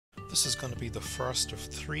This is going to be the first of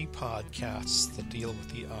 3 podcasts that deal with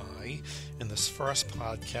the eye. In this first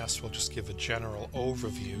podcast, we'll just give a general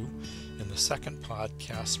overview. In the second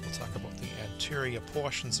podcast, we'll talk about the anterior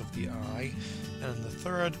portions of the eye. And in the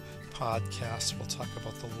third podcast, we'll talk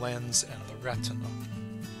about the lens and the retina.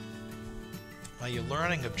 By your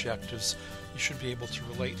learning objectives, you should be able to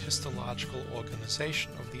relate histological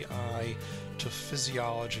organization of the eye to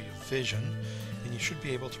physiology of vision, and you should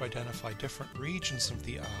be able to identify different regions of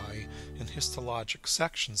the eye in histologic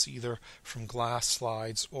sections, either from glass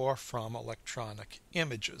slides or from electronic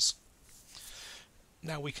images.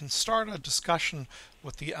 Now we can start a discussion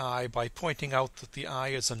with the eye by pointing out that the eye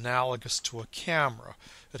is analogous to a camera.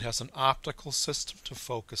 It has an optical system to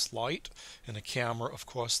focus light. In a camera, of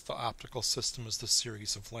course, the optical system is the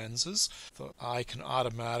series of lenses. The eye can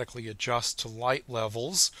automatically adjust to light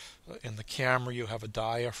levels. In the camera, you have a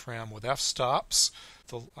diaphragm with f-stops.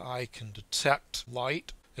 The eye can detect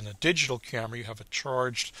light. In a digital camera, you have a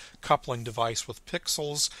charged coupling device with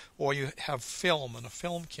pixels, or you have film in a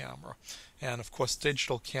film camera. And of course,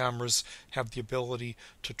 digital cameras have the ability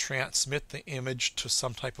to transmit the image to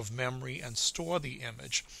some type of memory and store the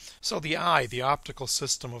image. So the eye, the optical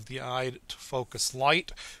system of the eye to focus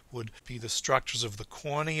light, would be the structures of the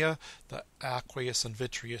cornea, the aqueous and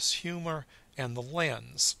vitreous humor, and the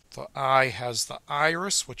lens. The eye has the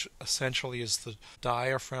iris, which essentially is the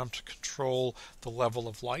diaphragm to control the level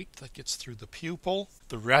of light that gets through the pupil.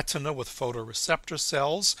 The retina with photoreceptor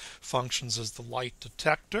cells functions as the light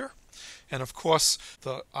detector. And of course,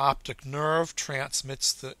 the optic nerve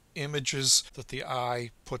transmits the images that the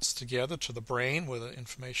eye puts together to the brain, where the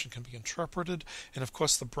information can be interpreted. And of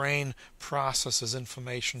course, the brain processes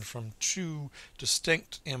information from 2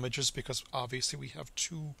 distinct images because obviously we have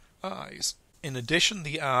 2 eyes. In addition,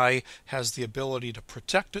 the eye has the ability to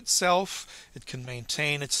protect itself. It can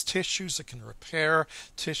maintain its tissues, it can repair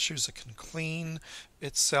tissues, it can clean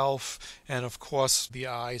itself, and of course, the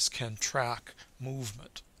eyes can track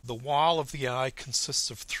movement. The wall of the eye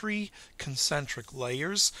consists of 3 concentric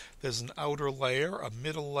layers. There's an outer layer, a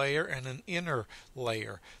middle layer, and an inner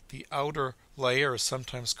layer. The outer layer is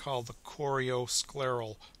sometimes called the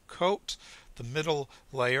chorioscleral coat. The middle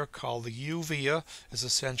layer, called the uvea, is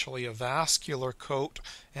essentially a vascular coat,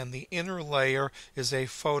 and the inner layer is a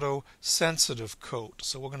photosensitive coat.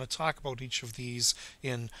 So we're going to talk about each of these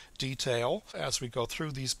in detail as we go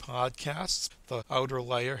through these podcasts. The outer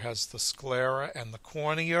layer has the sclera and the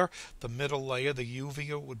cornea. The middle layer, the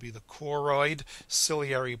uvea, would be the choroid,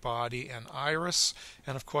 ciliary body, and iris.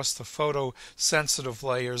 And of course the photosensitive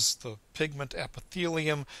layers, the pigment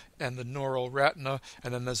epithelium and the neural retina,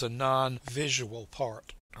 and then there's a non-visual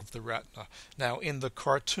part of the retina. Now, in the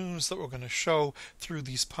cartoons that we're going to show through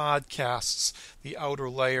these podcasts, the outer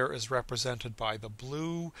layer is represented by the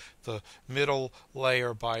blue, the middle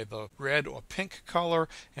layer by the red or pink color,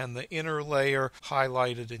 and the inner layer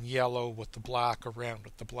highlighted in yellow with the black around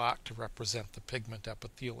it, the black to represent the pigment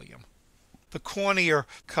epithelium. The cornea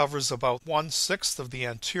covers about 1/6 of the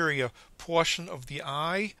anterior portion of the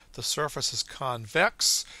eye. The surface is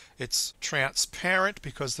convex. It's transparent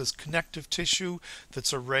because there's connective tissue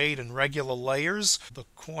that's arrayed in regular layers. The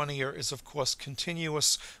cornea is, of course,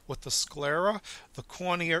 continuous with the sclera. The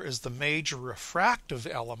cornea is the major refractive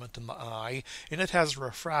element in the eye, and it has a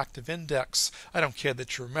refractive index. I don't care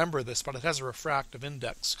that you remember this, but it has a refractive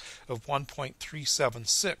index of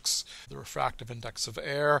 1.376. The refractive index of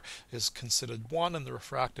air is considered 1, and the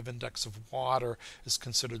refractive index of water is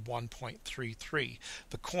considered 1.33.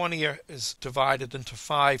 The cornea is divided into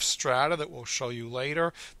 5 strata that we'll show you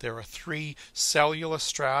later. There are 3 cellular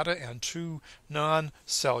strata and 2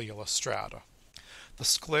 non-cellular strata. The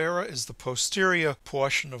sclera is the posterior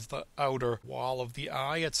portion of the outer wall of the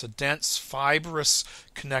eye. It's a dense, fibrous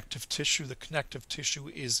connective tissue. The connective tissue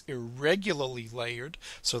is irregularly layered,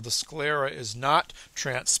 so the sclera is not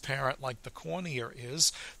transparent like the cornea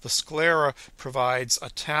is. The sclera provides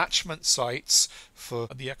attachment sites for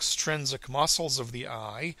the extrinsic muscles of the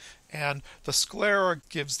eye, and the sclera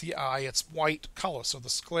gives the eye its white color, so the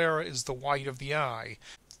sclera is the white of the eye.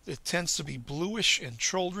 It tends to be bluish in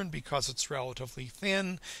children because it's relatively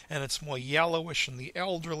thin, and it's more yellowish in the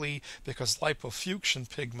elderly because lipofuscin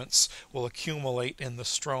pigments will accumulate in the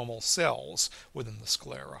stromal cells within the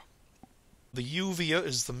sclera. The uvea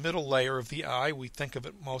is the middle layer of the eye. We think of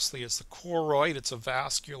it mostly as the choroid. It's a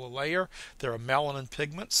vascular layer. There are melanin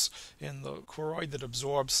pigments in the choroid that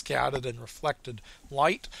absorb scattered and reflected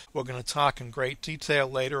light. We're going to talk in great detail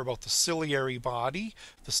later about the ciliary body.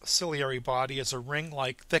 The ciliary body is a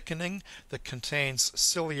ring-like thickening that contains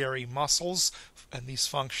ciliary muscles, and these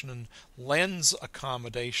function in lens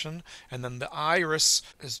accommodation, and then the iris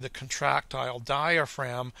is the contractile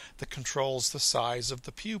diaphragm that controls the size of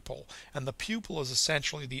the pupil, and the pupil is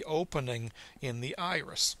essentially the opening in the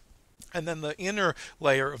iris. And then the inner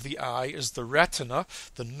layer of the eye is the retina.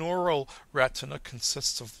 The neural retina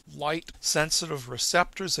consists of light-sensitive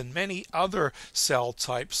receptors and many other cell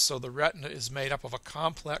types, so the retina is made up of a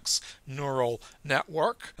complex neural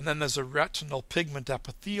network. And then there's a retinal pigment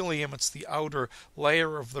epithelium. It's the outer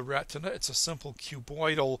layer of the retina. It's a simple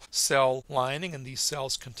cuboidal cell lining, and these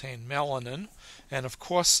cells contain melanin. And of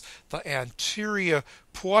course, the anterior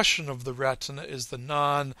portion of the retina is the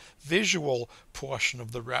non-visual portion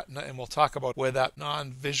of the retina, and we'll talk about where that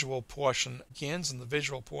non-visual portion begins and the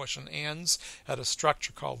visual portion ends at a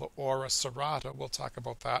structure called the ora serrata. We'll talk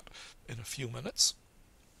about that in a few minutes.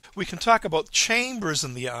 We can talk about chambers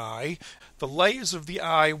in the eye. The layers of the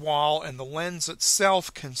eye wall and the lens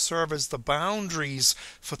itself can serve as the boundaries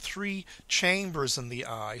for three chambers in the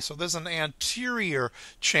eye. So there's an anterior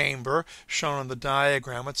chamber shown on the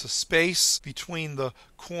diagram. It's a space between the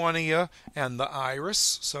cornea and the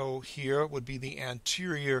iris. So here would be the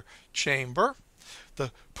anterior chamber.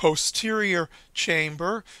 The posterior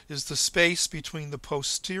chamber is the space between the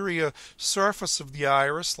posterior surface of the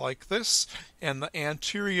iris, like this, and the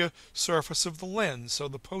anterior surface of the lens. So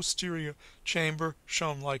the posterior chamber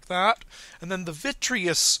shown like that. And then the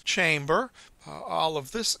vitreous chamber, all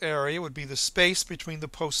of this area would be the space between the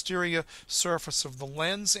posterior surface of the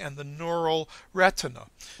lens and the neural retina.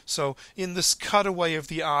 So in this cutaway of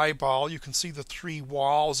the eyeball, you can see the three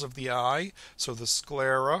walls of the eye. So the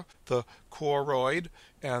sclera, the choroid,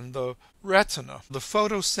 and the retina. The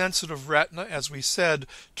photosensitive retina, as we said,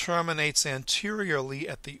 terminates anteriorly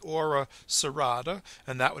at the ora serrata,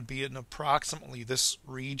 and that would be in approximately this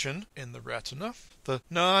region in the retina. The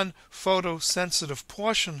non-photosensitive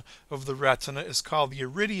portion of the retina is called the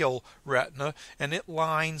iridial retina, and it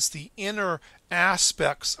lines the inner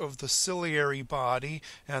aspects of the ciliary body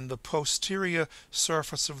and the posterior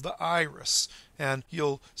surface of the iris. And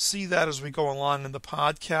you'll see that as we go along in the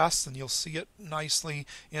podcast, and you'll see it nicely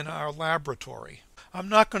in our laboratory. I'm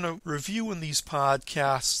not going to review in these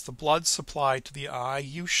podcasts the blood supply to the eye.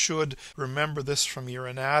 You should remember this from your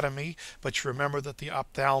anatomy, but you remember that the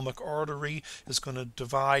ophthalmic artery is going to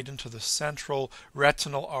divide into the central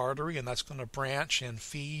retinal artery, and that's going to branch and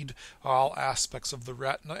feed all aspects of the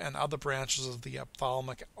retina, and other branches of the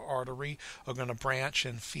ophthalmic artery are going to branch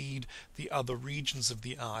and feed the other regions of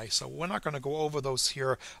the eye. So we're not going to go over those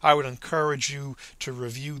here. I would encourage you to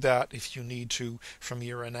review that if you need to from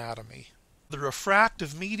your anatomy. The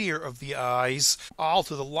refractive media of the eyes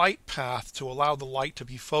alter the light path to allow the light to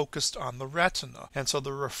be focused on the retina. And so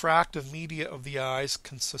the refractive media of the eyes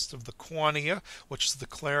consists of the cornea, which is the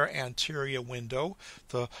clear anterior window,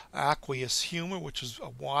 the aqueous humor, which is a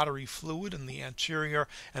watery fluid in the anterior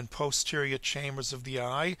and posterior chambers of the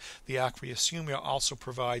eye. The aqueous humor also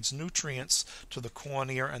provides nutrients to the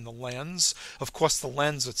cornea and the lens. Of course, the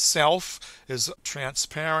lens itself is a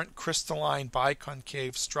transparent, crystalline,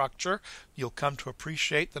 biconcave structure. You'll come to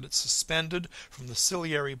appreciate that it's suspended from the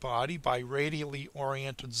ciliary body by radially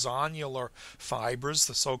oriented zonular fibers,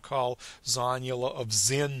 the so-called zonula of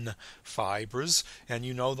Zinn fibers. And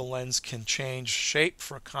you know the lens can change shape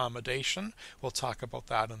for accommodation. We'll talk about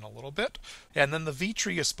that in a little bit. And then the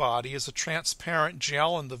vitreous body is a transparent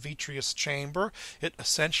gel in the vitreous chamber. It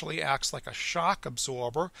essentially acts like a shock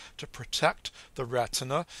absorber to protect the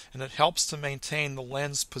retina, and it helps to maintain the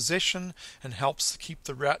lens position and helps to keep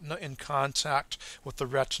the retina in contact with the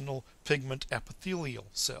retinal pigment epithelial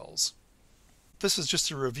cells. This is just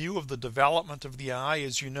a review of the development of the eye.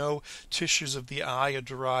 As you know, tissues of the eye are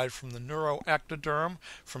derived from the neuroectoderm,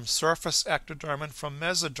 from surface ectoderm, and from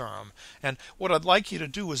mesoderm. And what I'd like you to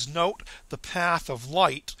do is note the path of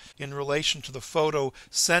light in relation to the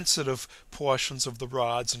photosensitive portions of the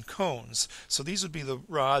rods and cones. So these would be the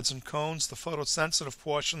rods and cones. The photosensitive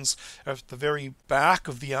portions are at the very back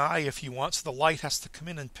of the eye, if you want. So the light has to come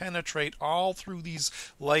in and penetrate all through these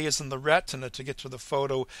layers in the retina to get to the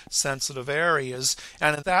photosensitive area.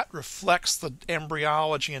 And that reflects the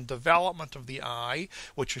embryology and development of the eye,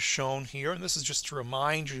 which is shown here. And this is just to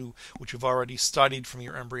remind you, which you've already studied from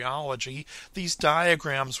your embryology. These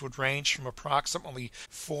diagrams would range from approximately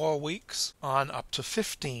 4 weeks on up to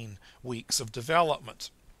 15 weeks of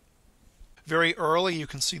development. Very early, you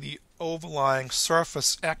can see the overlying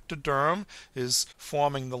surface ectoderm is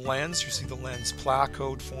forming the lens. You see the lens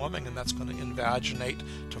placode forming, and that's going to invaginate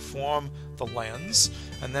to form the lens.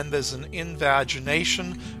 And then there's an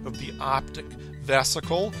invagination of the optic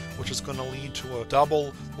vesicle, which is going to lead to a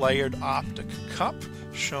double-layered optic cup,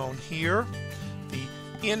 shown here.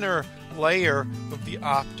 The inner layer of the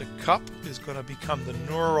optic cup is going to become the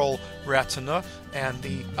neural retina, and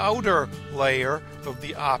the outer layer of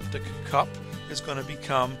the optic cup is going to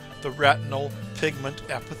become the retinal pigment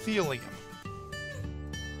epithelium.